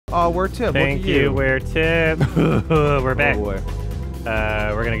Oh, we're Tim. Thank you, we're Tim. We're back. Oh, boy.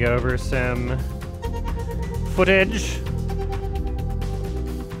 We're gonna go over some footage.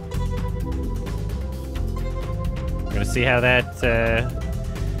 We're gonna see how that,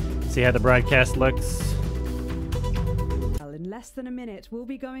 see how the broadcast looks. In less than a minute, we'll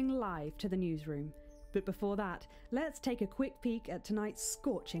be going live to the newsroom. But before that, let's take a quick peek at tonight's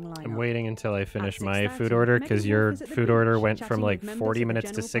scorching lineup. I'm waiting until I finish my 6:30, food order because Megan your will visit the food beach, order went from chatting like with members 40 of the minutes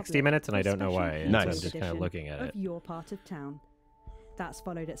to general 60 public minutes, and I for don't know special why. And Nice. so I'm just kind of edition looking at it. of Your Part of Town. That's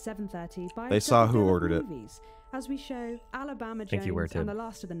followed at 7:30 by They saw who Double Dare ordered it. Movies, as we show Alabama Thank Jones you, Where Tim. and the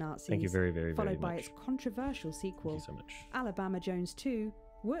Last of the Nazis. Thank you very, very, very followed by much. its controversial sequel, Thank you so much. Alabama Jones 2.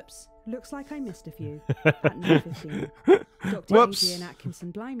 Whoops, looks like I missed a few. At 9:15. Dr. Whoops. Adrian Atkinson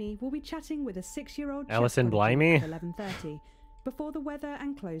Blimey will be chatting with a 6-year-old Alison chess prodigy Blimey? at 11:30 before the weather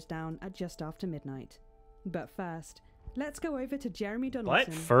and close down at just after midnight. But first, let's go over to Jeremy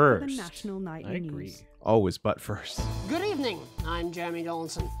Donaldson for the first? National Nightly I agree. News. Always butt first. Good evening, I'm Jeremy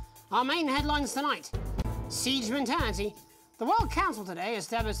Donaldson. Our main headlines tonight. Siege mentality. The World Council today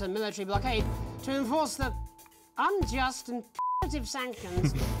established a military blockade to enforce the unjust and punitive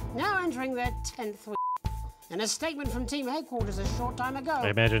sanctions now entering their 10th week. In a statement from team headquarters a short time ago, I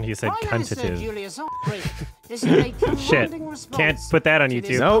imagine he said Prime Minister cuntative. Julius Osborne issued a commanding response Can't put that on to YouTube.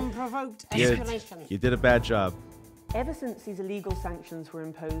 this Nope. unprovoked You, escalation. you did a bad job. Ever since these illegal sanctions were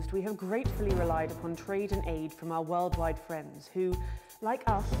imposed, we have gratefully relied upon trade and aid from our worldwide friends who, like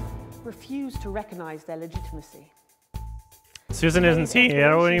us, refuse to recognize their legitimacy. Susan isn't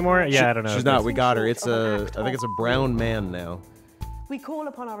CEO anymore? Yeah, I don't know. She's not. We got her. It's a. I think it's a brown man now. We call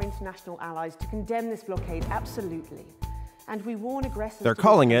upon our international allies to condemn this blockade absolutely, and we warn aggressors. They're to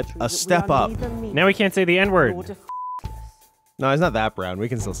calling this it country a that we step are up. neither meek Now we can't say the N-word. nor defenseless. No, he's not that brown. We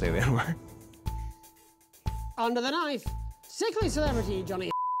can still say the N-word. Under the knife, sickly celebrity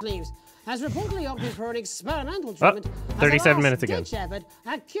Johnny leaves has reportedly opted for an experimental treatment as a 37 minutes ago. last-ditch effort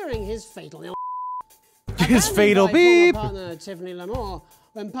at curing his fatal illness. His Abandoned fatal by beep. former partner Tiffany Lamore,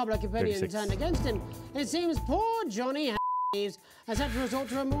 when public opinion 36. turned against him, it seems poor Johnny leaves has had to resort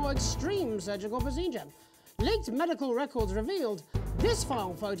to a more extreme surgical procedure. Leaked medical records revealed this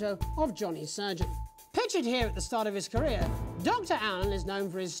file photo of Johnny's surgeon. Pictured here at the start of his career, Dr. Allen is known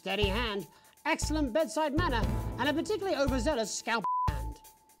for his steady hand, excellent bedside manner, and a particularly overzealous scalp hand.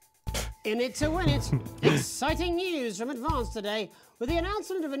 In it to win it, exciting news from Advance today with the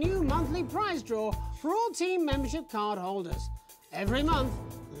announcement of a new monthly prize draw for all team membership card holders. Every month,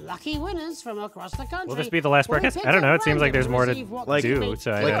 lucky winners from across the country. Will this be the last will broadcast? pick I don't know. up It seems like there's more to receive what Like, the do, teammates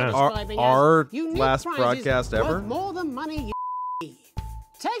so I are don't know. describing as Our unique last prizes broadcast worth ever? more than money you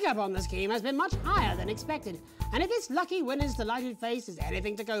Take up on the scheme has been much higher than expected, and if this lucky winner's delighted face is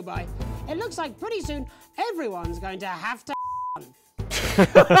anything to go by, it looks like pretty soon everyone's going to have to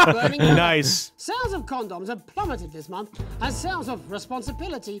Burning rubber. Nice. Sales of condoms have plummeted this month as sales of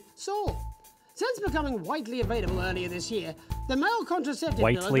responsibility soar. Since becoming widely available earlier this year, the male contraceptive pill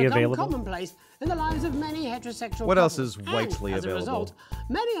has Widely become available? commonplace in the lives of many heterosexual What else couples. is widely and, as available? a result,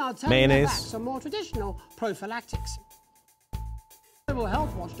 many are turning Mayonnaise? their backs on more traditional prophylactics. Global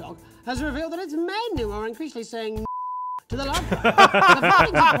Health Watchdog has revealed that it's men who are increasingly saying to the loved one. The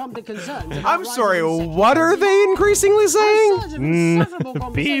findings have prompted concerns about I'm rising sorry. sexual What are they increasingly and saying? surge of insufferable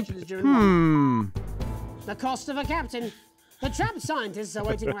beep. conversations during Hmm. the cost of a captain. The trapped scientists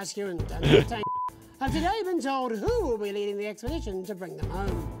awaiting rescue and tank have today been told who will be leading the expedition to bring them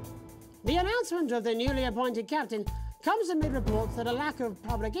home. The announcement of the newly appointed captain comes amid reports that a lack of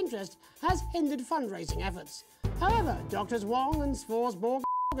public interest has hindered fundraising efforts. However, Doctors Wong and Svorsborg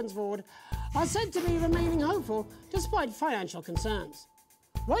are said to be remaining hopeful despite financial concerns.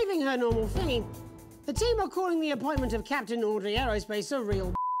 Waving her normal theme, the team are calling the appointment of Captain Audrey Aerospace a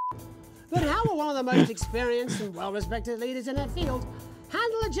real But how will one of the most experienced and well-respected leaders in her field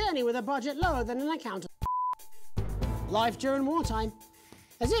handle a journey with a budget lower than an accountant? Life during wartime.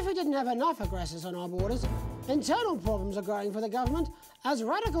 As if we didn't have enough aggressors on our borders, internal problems are growing for the government as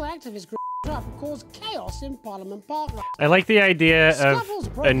radical activist groups cause chaos in Parliament Park. I like the idea of Scuffles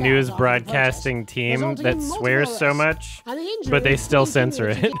broke a news out after the broadcasting protest, team resulting that in multiple swears so arrests much, and the injury but they of still three censor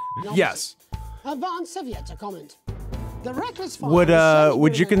it. community officers. Yes. Advance have yet to comment. The reckless fire Would is certainly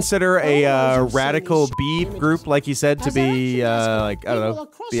would you giving consider all those a who've seen radical these beep images. group like he said to As be elections escalate, like I don't people know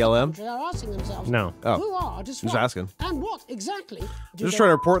across the BLM? country are asking themselves, No. Oh. who are disrupted? asking. And what exactly do Just they trying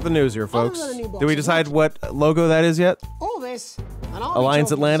to want? report the news here, Other folks. than a new box Did we of decide matches. what logo that is yet? All this, and I'll Alliance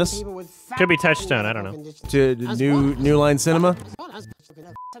be talking to some Atlantis? people with fat Could be Touchstone, I don't know. conditions. To As New well Line Cinema? as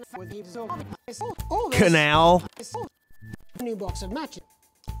all this, Canal. a new box of matches.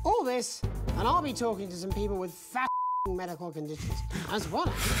 All this, and I'll be talking to some people with fat medical conditions, as well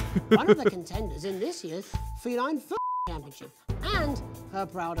as one of the contenders in this year's Feline Foot Championship, and her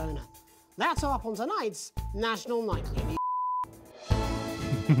proud owner. That's all up on tonight's National Nightly News.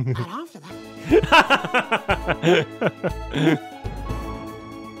 And after that...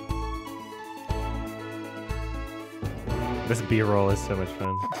 This B-roll is so much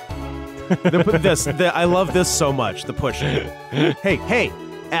fun. I love this so much. The pushing. Hey,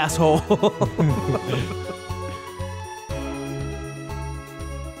 asshole.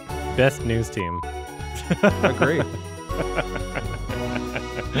 Best news team. Agree.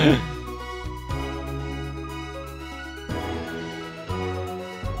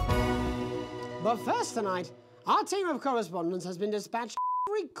 But first tonight, our team of correspondents has been dispatched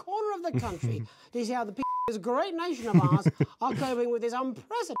to every corner of the country to see how the this great nation of ours are coping with this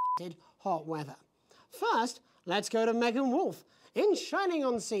unprecedented hot weather. First, let's go to Megan Wolf in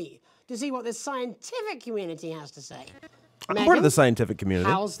Shining-on-Sea to see what the scientific community has to say. I'm Megan, part of the scientific community.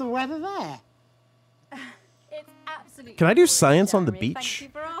 how's the weather there? It's absolutely Can I do gorgeous, science on the Jeremy. beach?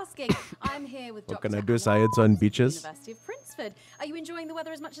 Thank you for asking. I'm here with Well, Dr. can I do Hannah science Wild on from the beaches? University of Princeford. Are you enjoying the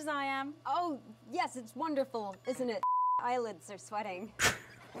weather as much as I am? Oh, yes, it's wonderful, isn't it? Eyelids are sweating.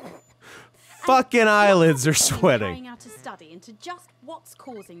 Fucking eyelids are You're sweating. carrying out a study into just what's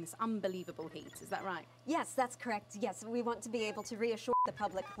causing this unbelievable heat. Is that right? Yes, that's correct. Yes, we want to be able to reassure the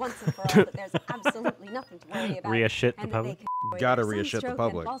public once and for all that there's absolutely nothing to worry about. Reassure the and that public? they can enjoy Gotta their reassure the sunstroke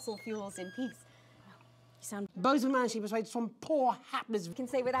public. and fossil fuels in peace. You sound Both have managed to persuade some poor, hapless... I can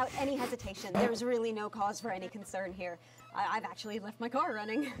say without any hesitation, there's really no cause for any concern here. I've actually left my car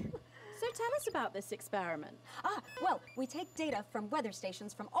running. So tell us about this experiment. Well, we take data from weather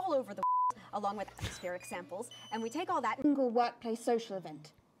stations from all over the world, along with atmospheric samples, and we take all that Single workplace social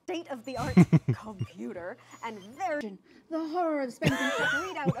event. state-of-the-art computer and version the horror of spending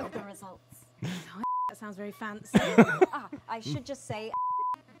read out of the results. That sounds very fancy. I should just say,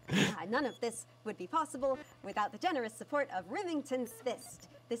 none of this would be possible without the generous support of Rivington's Fist.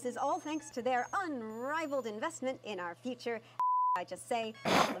 This is all thanks to their unrivaled investment in our future. I just say,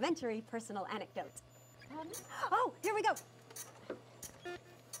 complimentary personal anecdote. Oh, here we go.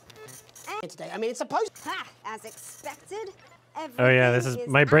 today. I mean, it's supposed... As expected. Oh yeah, this is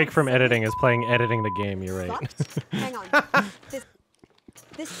everything my break from absolutely editing is playing editing the game. You're right. fucked. Hang on.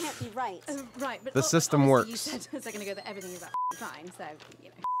 This can't be right. Right, but The system obviously works. You said a second ago that everything is fine, so, you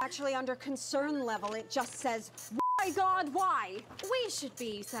know. Actually, under concern level, it just says, "My God, why?" We should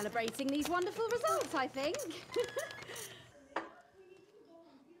be celebrating these wonderful results, I think.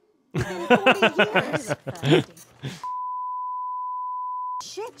 40 years.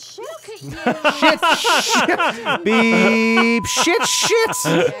 Shit. Look at you. Beep. Shit.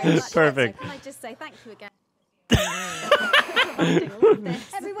 Perfect. So can I just say thank you again?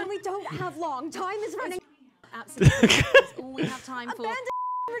 Everyone, we don't have long. Time is running. Absolutely. That's all we have time for. Abandon.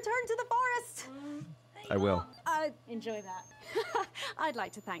 Return to the forest. I will. Enjoy that. I'd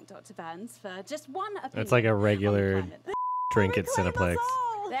like to thank Dr. Burns for just one opinion. That's like a regular on the planet. drink at Reclaim us Cineplex.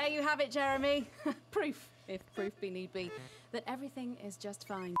 all. There you have it, Jeremy. Proof, if proof be need be, that everything is just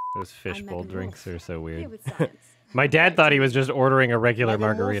fine. Those fishbowl Megan drinks Wolf, are so Here weird. with science. My dad thought he was just ordering a regular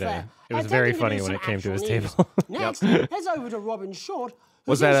Megan margarita. Wolf, It was attempting very to funny do when some it came to his actual news. table. Next, heads over to Robin Short.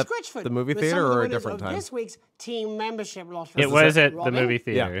 Was who's in that at Scritchford the movie with theater some of the or a winners different of time? This week's team membership lottery. It was at the Robin? movie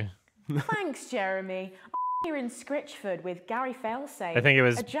theater. Thanks, Jeremy. I'm here in Scritchford with Gary Failsafe, I think it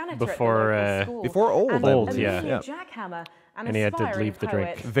was a janitor before, at the local school, before Old, and I Old, believe. yeah. Amelia Jackhammer, an And he had to aspiring leave the drink.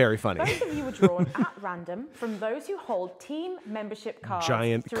 poet. Very funny. Both of you were drawn at random from those who hold team membership cards.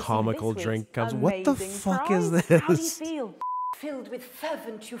 Giant to receive comical this drink week's comes. What the amazing fuck prize. is How do you this? feel? Filled with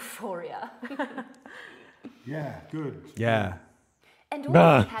fervent euphoria. Yeah, good. Yeah. And all we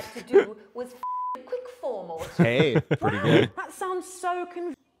had to do was a quick form or two. Hey, pretty good. That sounds so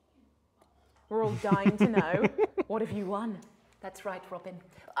We're all dying to know. What have you won? That's right, Robin.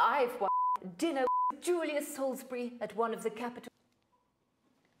 I've won dinner with Julius Salisbury at one of the capital...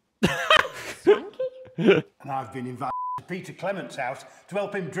 Swanky? And I've been invited to Peter Clement's house to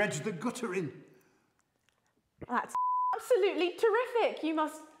help him dredge the gutter in. That's absolutely terrific. You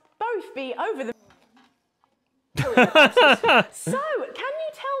must both be over the... So, can you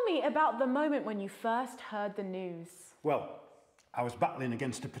tell me about the moment when you first heard the news? Well, I was battling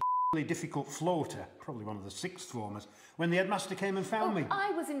against a particularly difficult floater, probably one of the sixth formers, when the headmaster came and found me.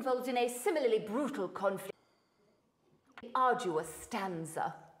 I was involved in a similarly brutal conflict. Arduous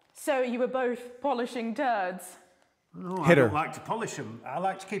stanza. So you were both polishing turds? No, Hit I her. don't like to polish them. I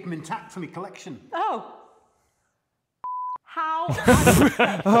like to keep them intact for my collection. Oh. How?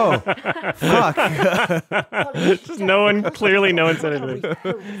 Fuck. Clearly no one said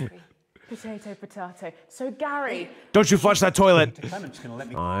anything. Potato, potato. So, Gary... Don't you flush that toilet! Clement's gonna let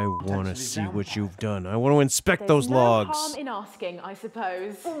me I want to potentially see down what that. you've done. I want to inspect those no logs. harm in asking, I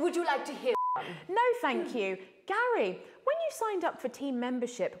suppose. Would you like to hear one? No, thank you. Gary, when you signed up for team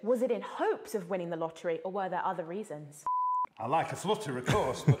membership, was it in hopes of winning the lottery, or were there other reasons? I like a flutter, of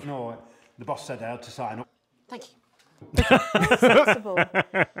course, but no, the boss said I had to sign up. Thank you. Sensible.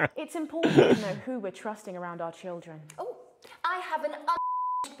 It's important to know who we're trusting around our children. Oh, I have an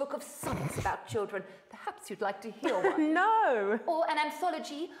unpublished book of sonnets about children. Perhaps you'd like to hear one. No! Or an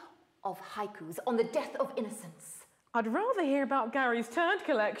anthology of haikus on the death of innocence. I'd rather hear about Gary's turd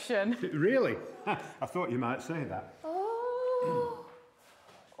collection. Really? I thought you might say that. Oh.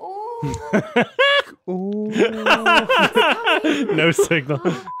 No signal.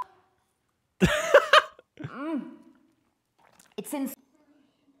 It's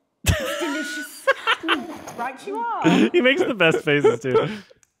delicious. Right you are. He makes the best faces too.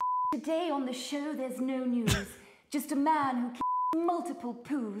 Today on the show, there's no news. Just a man who keeps multiple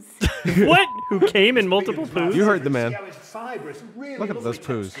poos. What? Who came in multiple poos? You heard the man. See how it's fibrous, really Look at lovely those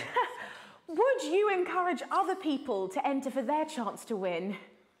poos. texture. Would you encourage other people to enter for their chance to win?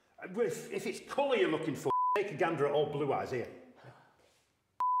 Well, if it's colour you're looking for, take a gander at old Blue Eyes here.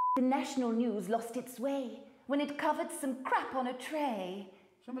 The national news lost its way when it covered some crap on a tray.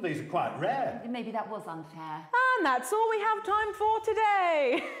 Some of these are quite rare. Maybe that was unfair. And that's all we have time for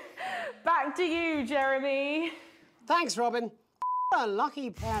today. Back to you, Jeremy. Thanks, Robin. What a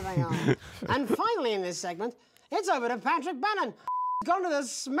lucky pair they are. And finally in this segment, it's over to Patrick Bannon. He's gone to the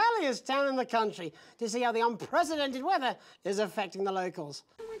smelliest town in the country to see how the unprecedented weather is affecting the locals.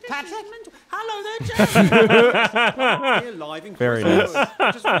 Patrick? Hello there, Jeremy. Here live in Very nice.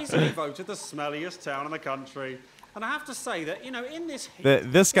 I just recently voted the smelliest town in the country. And I have to say that, you know, in this heat,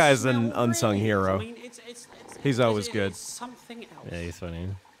 This guy's the an smell unsung really is. hero. I mean, He's always good. It's something else. Yeah, he's funny.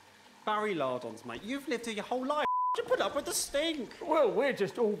 Barry Lardons, mate, you've lived here your whole life. You put up with the stink. Well, we're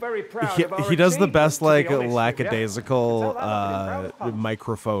just all very proud He, of our he does the achievements, best, to be like, honest with you. lackadaisical Tell that I've been proud of Punch.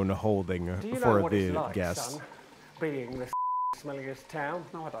 microphone holding Do you know for what the it's like, guests. son, being the smelliest town?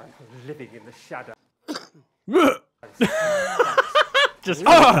 No, I don't. Living in the shadow. Just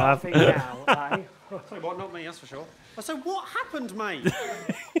Laughing now, eh? Tell you what, not me, that's for sure. So what happened, mate?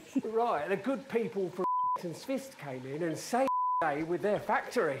 Right, the good people from Fist came in and saved the day with their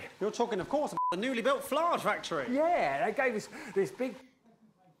factory. You're talking, of course, about the newly built Flard factory. Yeah, they gave us this big...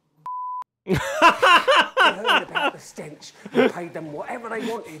 They heard about the stench and paid them whatever they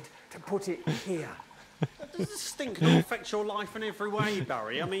wanted to put it here. Does the stink not affect your life in every way,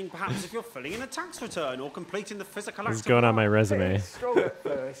 Barry? I mean, perhaps if you're filling in a tax return or completing the physical This is act going of on my life. resume. It's strong at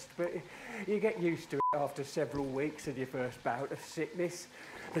first, but you get used to it after several weeks of your first bout of sickness.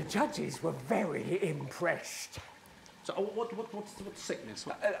 The judges were very impressed. So, what's sickness?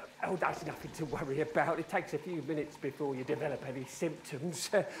 Oh, that's nothing to worry about. It takes a few minutes before you develop any symptoms.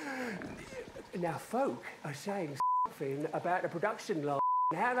 Now, folk are saying something about the production line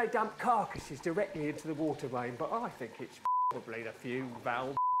and how they dump carcasses directly into the water main, but I think it's probably the fume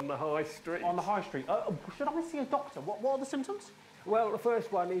valve on the high street. On the high street? Should I see a doctor? What are the symptoms? Well, the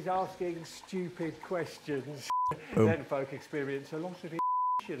first one is asking stupid questions. Then folk experience a loss of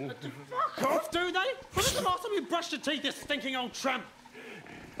inhibition. Fuck off, do they? When was the last time you brushed your teeth, you stinking old tramp?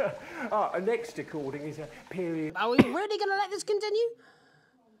 Next according is a period... Are we really going to let this continue?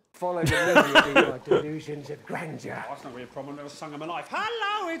 Followed immediately by delusions of grandeur. Oh, that's not really a problem. I've never sung in my life.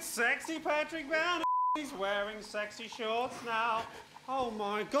 Hello, it's sexy Patrick Brown. He's wearing sexy shorts now. Oh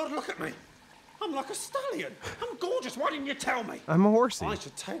my God, look at me. I'm like a stallion. I'm gorgeous. Why didn't you tell me? I'm a horsey. I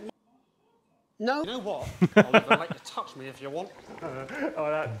should take... No. You know what? I'll even let you touch me if you want.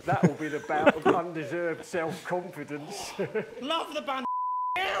 That will be the bout of undeserved self-confidence. Love the band.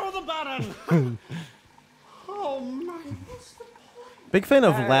 Ew, the Bannon. Oh man, what's the point? Big fan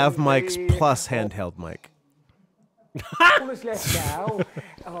of lav mics plus handheld mic. All that's left now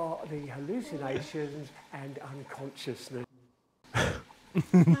are the hallucinations and unconsciousness. Now,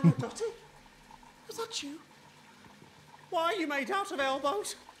 Dottie, is that you? Why are you made out of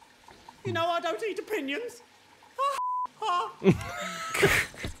elbows? You know I don't eat opinions.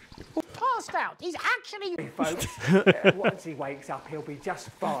 Passed out. He's actually... Folks, once he wakes up, he'll be just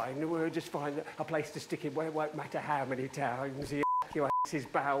fine. We'll just find a place to stick him where it won't matter how many times he evacuates his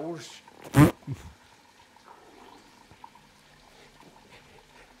bowels.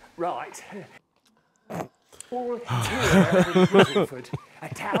 Right. All here in Whittleford, a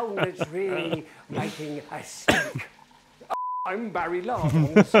town that's really making a stink. I'm Barry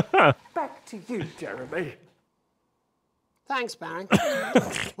Lardons. Back to you, Jeremy. Thanks, Barry.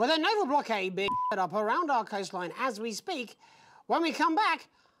 With a naval blockade being set up around our coastline as we speak, when we come back,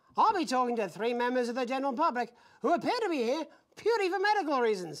 I'll be talking to 3 members of the general public who appear to be here purely for medical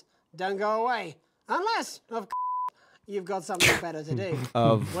reasons. Don't go away. Unless, of course, you've got something better to do.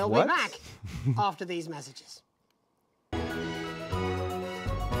 Of we'll what? be back after these messages.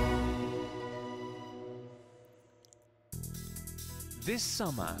 This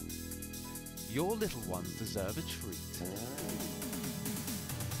summer, your little ones deserve a treat.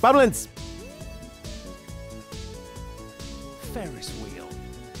 Boblins! Ferris wheel.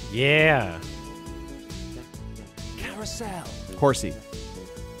 Yeah. Carousel. Horsey.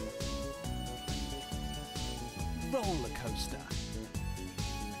 Roller coaster.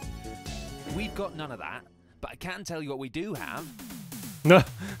 We've got none of that, but I can tell you what we do have.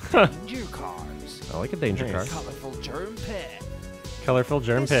 Danger cars. I like a danger car. Colourful germ pit. Colorful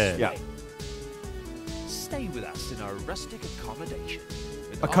germ pit. Yeah. Stay with us in our rustic accommodation.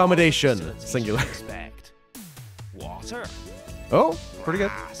 with all Accommodation, the facilities singular. you expect. Water. Oh, pretty good.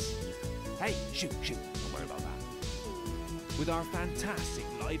 Grass. Hey, shoot. Don't worry about that. With our fantastic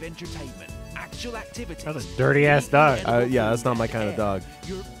live entertainment, actual activities. That's a dirty ass dog. Yeah, that's not my kind of dog.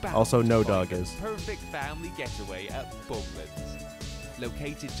 You're bound Also, no to dog find is. the perfect family getaway at Bumlands.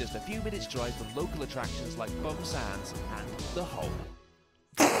 Located just a few minutes drive from local attractions like Bum Sands and The Hole.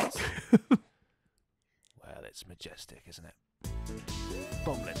 Well, it's majestic, isn't it?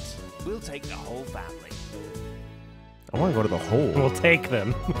 Bumlands. We'll take the whole family. I want to go to the hole. We'll take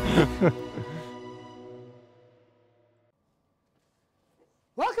them.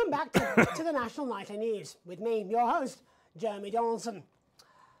 Welcome back to the National Nightly News with me, your host, Jeremy Donaldson.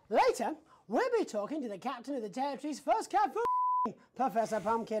 Later, we'll be talking to the captain of the territory's first cat food, Professor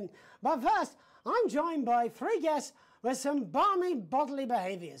Pumpkin. But first, I'm joined by 3 guests with some balmy bodily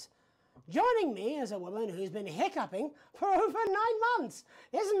behaviours. Joining me is a woman who's been hiccuping for over 9 months.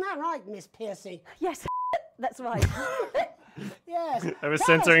 Isn't that right, Miss Piercy? Yes, that's right. Yes. I was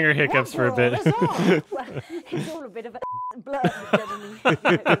Tell us, censoring her hiccups for a bit. what's all this all? Well, it's all a bit of a blur, Jeremy.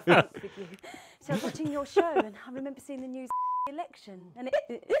 So I was watching your show and I remember seeing the news election and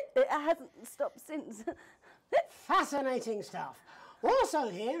it hasn't stopped since. Fascinating stuff. Also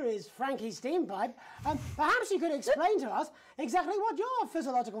here is Frankie Steampipe. Perhaps you could explain to us exactly what your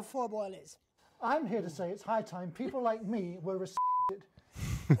physiological foreboil is. I'm here to say it's high time people like me were respected.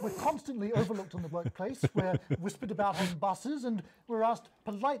 We're constantly overlooked in the workplace, we're whispered about on buses, and we're asked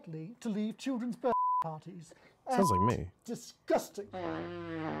politely to leave children's birthday parties. Sounds like me. Disgusting.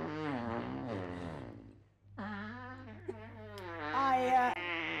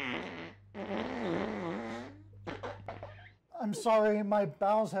 I'm sorry, my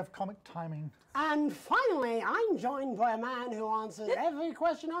bowels have comic timing. And finally, I'm joined by a man who answers every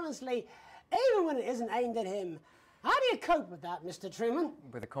question honestly, even when it isn't aimed at him. How do you cope with that, Mr. Truman?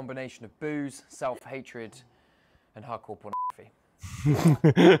 With a combination of booze, self-hatred, and hardcore pornography.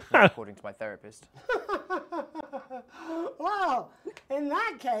 According to my therapist. Well, in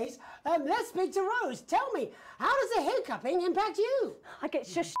that case, let's speak to Rose. Tell me, how does the hiccuping impact you? I get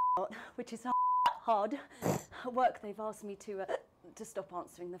shush a lot, which is hard. At work, they've asked me to stop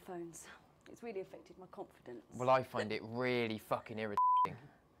answering the phones. It's really affected my confidence. Well, I find it really fucking irritating.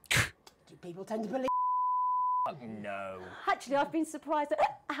 Do people tend to believe? No. Actually, I've been surprised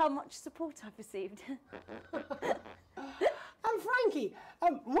at how much support I've received. And Frankie,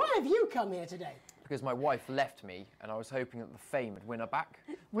 why have you come here today? Because my wife left me, and I was hoping that the fame would win her back.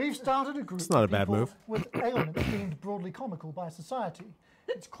 We've started a group It's not a of bad people move. with ailments deemed broadly comical by society.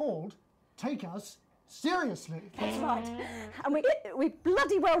 It's called Take Us Seriously. That's right. And we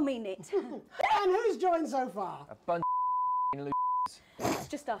bloody well mean it. And who's joined so far? A bunch of It's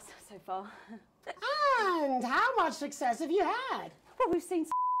just us so far. And how much success have you had? Well, we've seen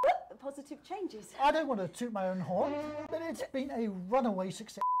positive changes. I don't want to toot my own horn, but it's been a runaway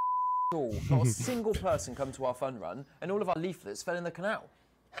success. Not a single person come to our fun run, and all of our leaflets fell in the canal.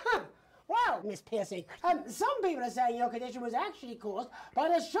 Well, Miss Piercy, some people are saying your condition was actually caused by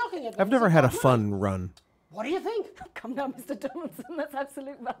the shocking events. I've never had a fun run. What do you think? Come now, Mr. Donaldson, that's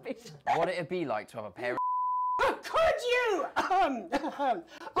absolute rubbish. What it'd be like to have a pair of Could you? I'm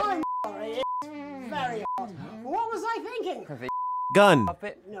sorry, it's very hot. What was I thinking? Gun.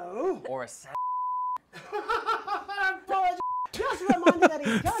 puppet No. or a sand. Just a reminder that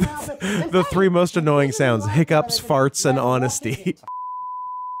he can't help it. And The 3 most annoying sounds: hiccups, farts, and honesty.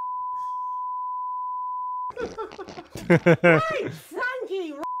 Hey,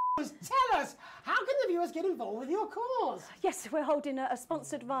 Frankie, Rose, tell us, how can the viewers get involved with your cause? Yes, we're holding a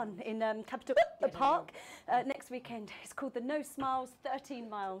sponsored run in Capital Park next weekend. It's called the No Smiles 13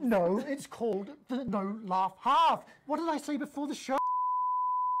 Miles. No, it's called the No Laugh Half. What did I say before the show?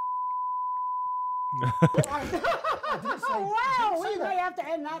 Wow, we may have to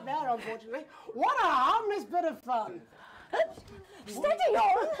end that there, unfortunately. What a harmless bit of fun. Steady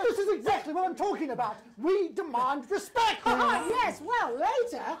on! This is exactly what I'm talking about. We demand respect. Yes, well,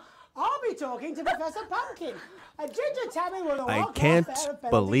 later, I'll be talking to Professor Pumpkin. Ginger Tabby will I walk can't off there and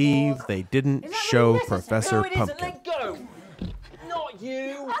believe they didn't show Professor No, it isn't. Pumpkin. Let go. Not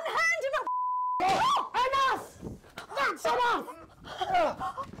you. Unhand him up! Enough! That's enough!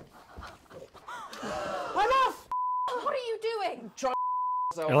 Enough! What are you doing?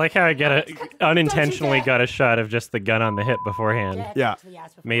 I like how I unintentionally got a shot of just the gun on the hip beforehand. Yeah.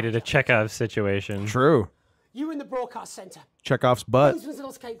 Made it a Chekhov situation. True. You in the broadcast center. Chekhov's butt. Policeman's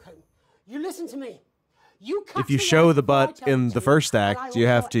little scapegoat. You listen to me. You cut If you to show what the butt I tell in you the to, first and I act, will you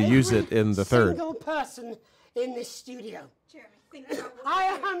have tell to use every it in the third. single person in this studio.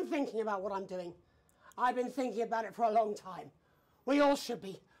 I am thinking about what I'm doing. I've been thinking about it for a long time. We all should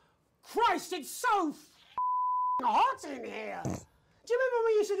be. Christ, it's so hot in here. Do you remember when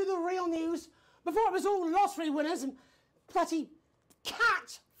we used to do the real news? Before it was all lottery winners and bloody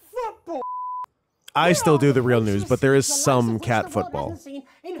cat football. I still do the real news, but there is The likes of some which cat the world football. hasn't seen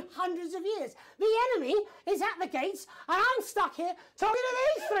in hundreds of years. The enemy is at the gates, and I'm stuck here talking to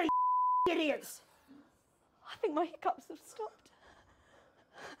these three idiots. I think my hiccups have stopped.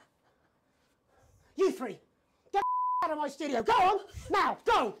 You three, get out of my studio. Go on, now,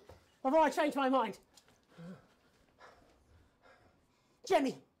 go, before I change my mind.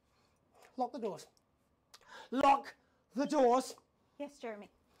 Jenny, lock the doors. Lock the doors. Yes, Jeremy.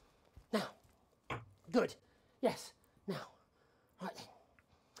 Now. Good. Yes. Now. Right then.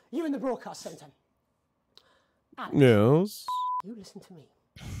 You in the broadcast centre. Alex, Yes. you listen to me.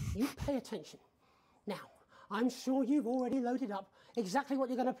 You pay attention. Now, I'm sure you've already loaded up exactly what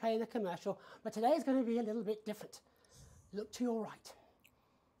you're going to play in the commercial, but today is going to be a little bit different. Look to your right.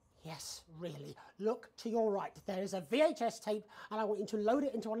 Yes, really. Look to your right. There is a VHS tape, and I want you to load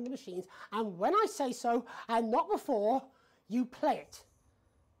it into one of the machines, and when I say so, and not before, you play it.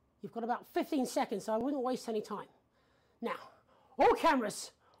 You've got about 15 seconds, so I wouldn't waste any time. Now, all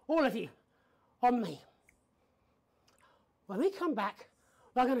cameras, all of you, on me. When we come back,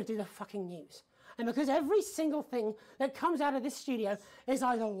 we're going to do the fucking news. And because every single thing that comes out of this studio is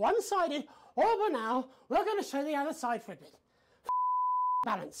either one-sided or banal, we're going to show the other side for a bit.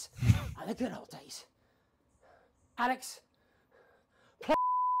 Balance, like the good old days. Alex, play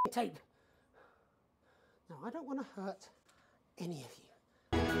tape. Now, I don't want to hurt any of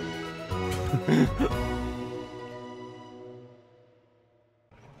you.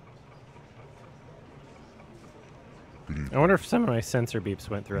 I wonder if some of my sensor beeps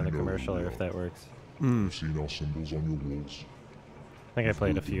went through on the commercial or if that works. You've seen our symbols on your walls. I think I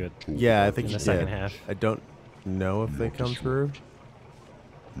played a few Yeah, I think in you the second did. half. I don't know if they come through.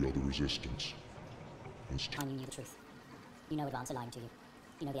 We are the resistance. And you knew the truth. You know advance are lying to you.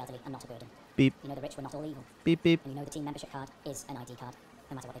 You know the elderly are not a burden. Beep. You know the rich were not all evil. Beep, beep. And you know the team membership card is an ID card,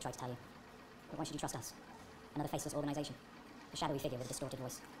 no matter what they try to tell you. But why should you trust us? Another faceless organisation. A shadowy figure with a distorted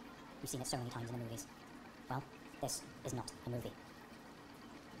voice. You've seen it so many times in the movies. Well, this is not a movie.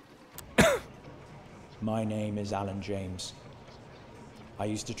 My name is Alan James. I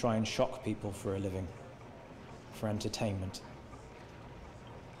used to try and shock people for a living, for entertainment.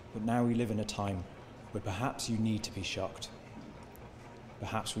 But now we live in a time where perhaps you need to be shocked.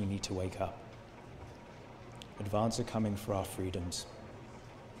 Perhaps we need to wake up. Advance are coming for our freedoms.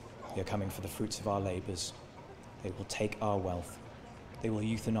 They are coming for the fruits of our labours. They will take our wealth. They will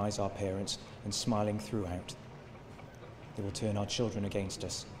euthanize our parents and smiling throughout. They will turn our children against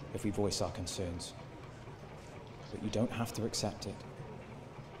us if we voice our concerns. But you don't have to accept it.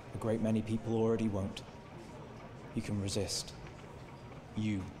 A great many people already won't. You can resist.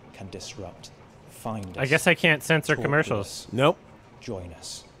 You can disrupt. Find us. I guess I can't censor Talk commercials. to us. Nope. Join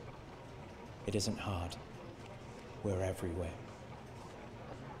us. It isn't hard. We're everywhere.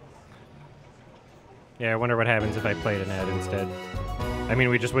 Yeah, I wonder what happens if I played an ad instead. I mean,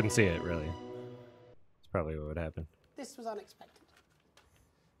 we just wouldn't see it, really. That's probably what would happen. This was unexpected.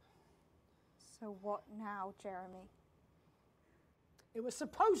 So what now, Jeremy? It was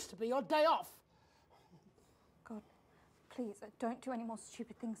supposed to be your day off. God, please, don't do any more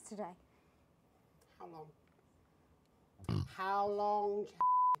stupid things today. How long? How long?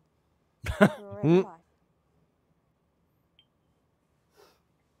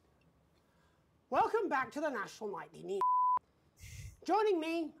 Welcome back to the National Nightly News. Joining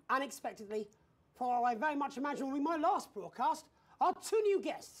me, unexpectedly, for I very much imagine will be my last broadcast, are two new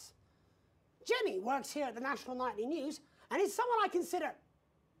guests. Jenny works here at the National Nightly News and is someone I consider,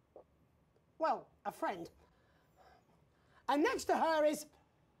 well, a friend. And next to her is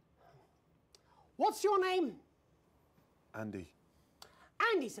What's your name? Andy.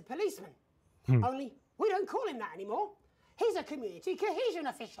 Andy's a policeman. Hmm. Only we don't call him that anymore. He's a community cohesion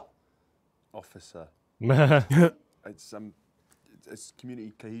official. Officer. It's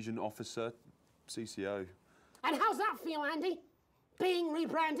community cohesion officer, CCO. And how's that feel, Andy? Being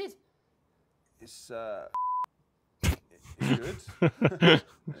rebranded? It's good.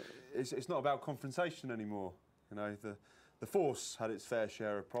 It's not about confrontation anymore. You know, the Force had its fair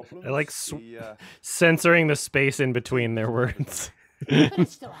share of problems. I like censoring the space in between their words. But it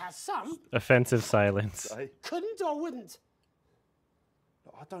still has some. Offensive silence. Couldn't or wouldn't?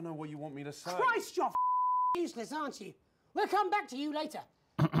 I don't know what you want me to say. Christ, you're useless, aren't you? We'll come back to you later.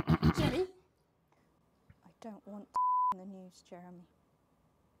 Jenny? I don't want in the news, Jeremy.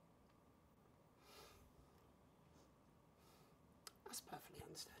 That's perfectly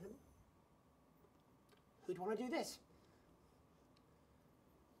understandable. Who'd want to do this?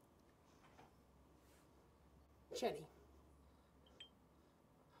 Jenny,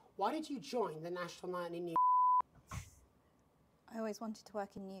 why did you join the National Nightly News? I always wanted to work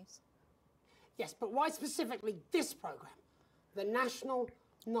in news. Yes, but why specifically this programme? The National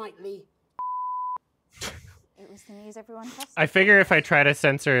Nightly. It was the news everyone trusted. I figure if I try to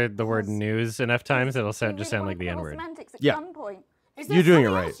censor the word news enough times, it'll just sound like the N-word. Yeah. At some point. You're doing it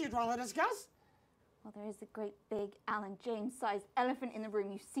right. Else you'd rather discuss? Well, there is a great big Alan James-sized elephant in the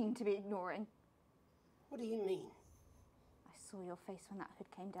room you seem to be ignoring. What do you mean? I saw your face when that hood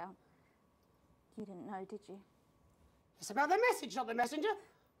came down. You didn't know, did you? It's about the message, not the messenger.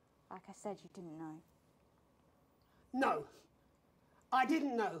 Like I said, you didn't know. No, I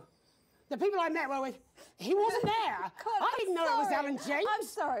didn't know. The people I met were with, he wasn't there. God, I didn't know it was Alan James. I'm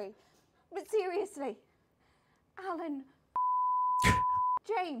sorry, but seriously, Alan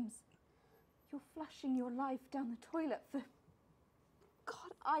James, you're flushing your life down the toilet for...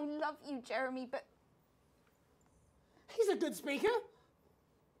 God, I love you, Jeremy, but... He's a good speaker.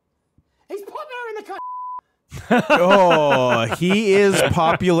 He's popular in the country. Oh, he is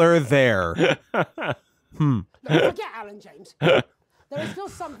popular there. Look, forget Alan James. There is still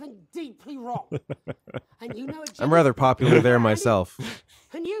something deeply wrong. And you know it, Jimmy. I'm rather popular there myself.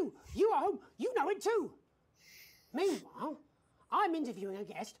 And you at home, you know it too. Meanwhile, I'm interviewing a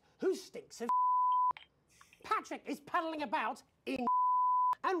guest who stinks of Patrick is paddling about in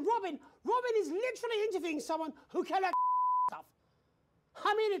and Robin is literally interviewing someone who collects stuff.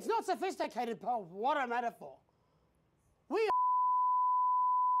 I mean, it's not sophisticated, but what a metaphor. We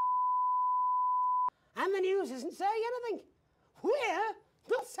are and the news isn't saying anything. We're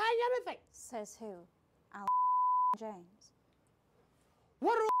not saying anything. Says who? Alan James.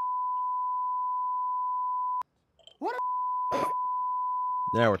 What are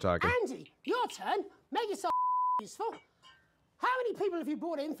Now we're talking. Andy, your turn. Make yourself useful. How many people have you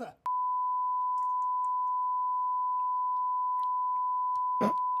brought in for?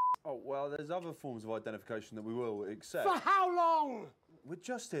 Oh, well, there's other forms of identification that we will accept. For how long? We're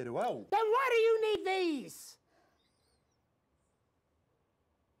just here to help. Then why do you need these?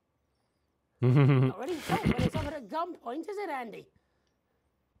 Not really fun when it's offered at gunpoint, is it, Andy?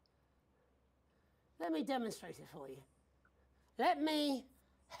 Let me demonstrate it for you. Let me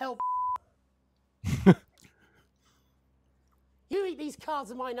help. You eat these cards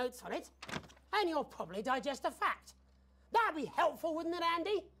with my notes on it, and you'll probably digest a fact. That'd be helpful, wouldn't it,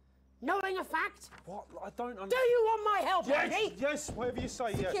 Andy? Knowing a fact? What? I don't understand. Do you want my help, Yes, Andy? yes, whatever you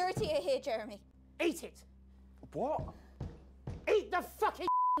say, yes. Security are here, Jeremy. Eat it. What? Eat the fucking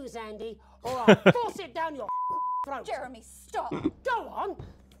news, Andy, or I'll force it down your throat. Jeremy, stop. Go on.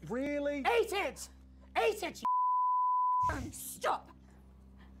 Really? Eat it. Eat it, you Jeremy, stop.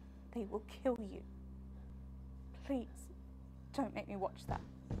 They will kill you. Please, don't make me watch that.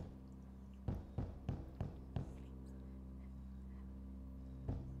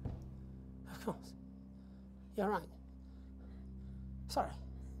 Of course. You're right. Sorry.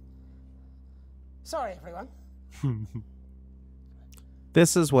 Sorry, everyone.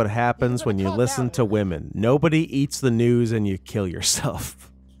 This is what happens when you listen to women. Nobody eats the news and you kill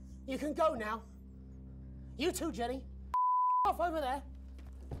yourself. You can go now. You too, Jenny. Off over there.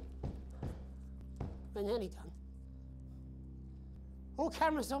 We're nearly done. All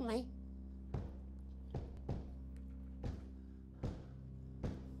cameras on me.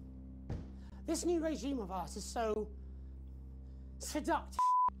 This new regime of ours is so seductive.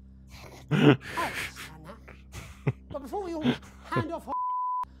 I understand that. But before we all hand off,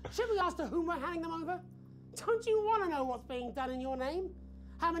 should we ask to whom we're handing them over? Don't you want to know what's being done in your name?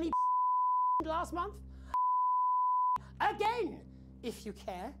 How many last month? Again, if you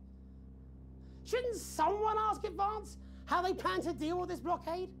care. Shouldn't someone ask Advance how they plan to deal with this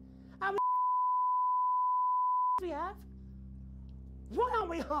blockade? How many we have? Why aren't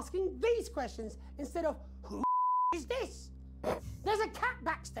we asking these questions instead of who is this? There's a cat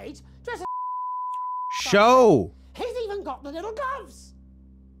backstage dressed as Show! He's even got the little gloves.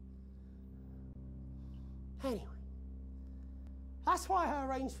 Anyway, that's why I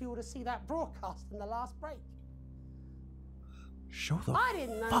arranged for you to see that broadcast in the last break. Show the I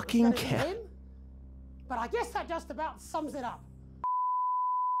didn't know fucking it was gonna be cat. him, but I guess that just about sums it up.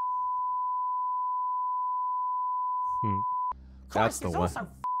 That's Christ, the it's one. also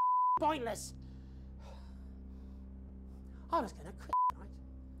pointless. I was gonna quit, right?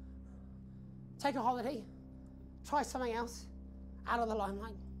 Take a holiday, try something else, out of the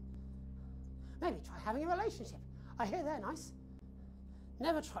limelight. Maybe try having a relationship. I hear they're nice.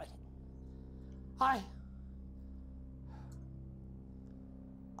 Never tried it.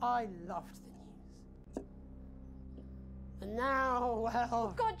 I loved the news. And now,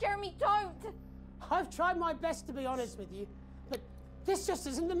 well... God, Jeremy, don't! I've tried my best to be honest with you, but this just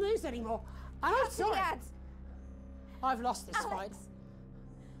isn't the news anymore. And I'm Cut to the sorry. ads. I've lost this Alex. fight.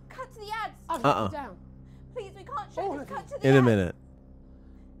 Cut to the ads. I've let you down. Please, we can't show All this. of Cut you. to the In a ads. minute.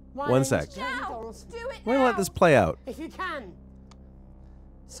 My One name is sec. Jamie Now, Donaldson. do it We're gonna let now. this play out. If you can,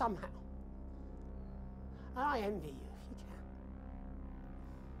 somehow. And I envy you if you can.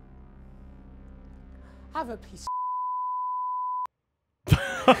 Have a piece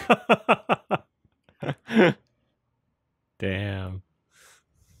Damn.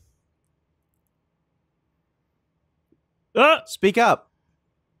 Speak up.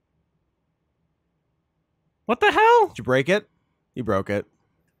 What the hell? Did you break it? You broke it.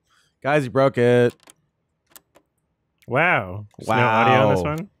 Guys, you broke it. Wow. There's Wow. no audio on this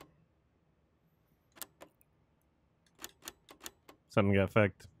one? Something got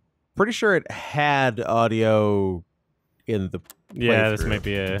fucked. Pretty sure it had audio in the Yeah, this playthrough. might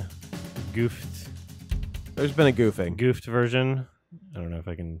be a goofed. There's been a goofing. Goofed version. I don't know if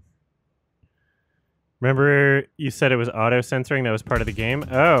I can. Remember, you said it was auto censoring. That was part of the game.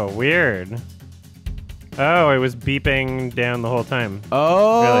 Oh, weird. Oh, it was beeping down the whole time.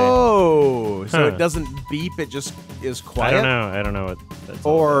 Oh, Really? so Huh. it doesn't beep; it just is quiet. I don't know what. That's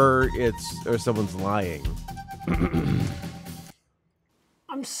or someone's lying.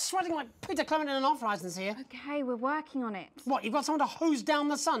 I'm sweating like Peter Clement in an off-licence here. Okay, we're working on it. What, you've got someone to hose down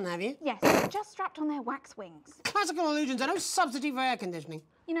the sun, have you? Yes, they're just strapped on their wax wings. Classical illusions are no substitute for air conditioning.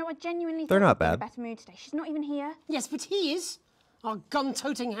 You know, I genuinely They're thought not he'd be in a bad. better mood today. She's not even here. Yes, but he is. Our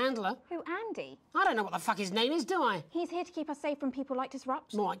gun-toting handler. Who, Andy? I don't know what the fuck his name is, do I? He's here to keep us safe from people like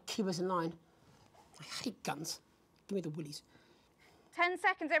Disrupt. More like keep us in line. I hate guns. Give me the willies. 10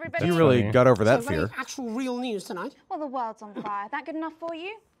 seconds, everybody. You really got over that So, any fear. actual real news tonight? Well, the world's on fire. That good enough for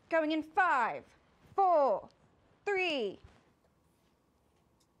you? Going in 5, 4, 3.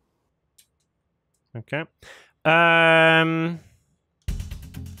 Okay.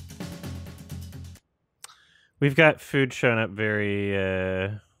 We've got food showing up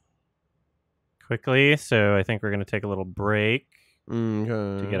very quickly, so I think we're going to take a little break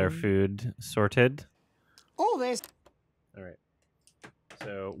to get our food sorted. All this. All right.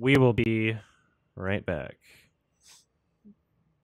 So we will be right back.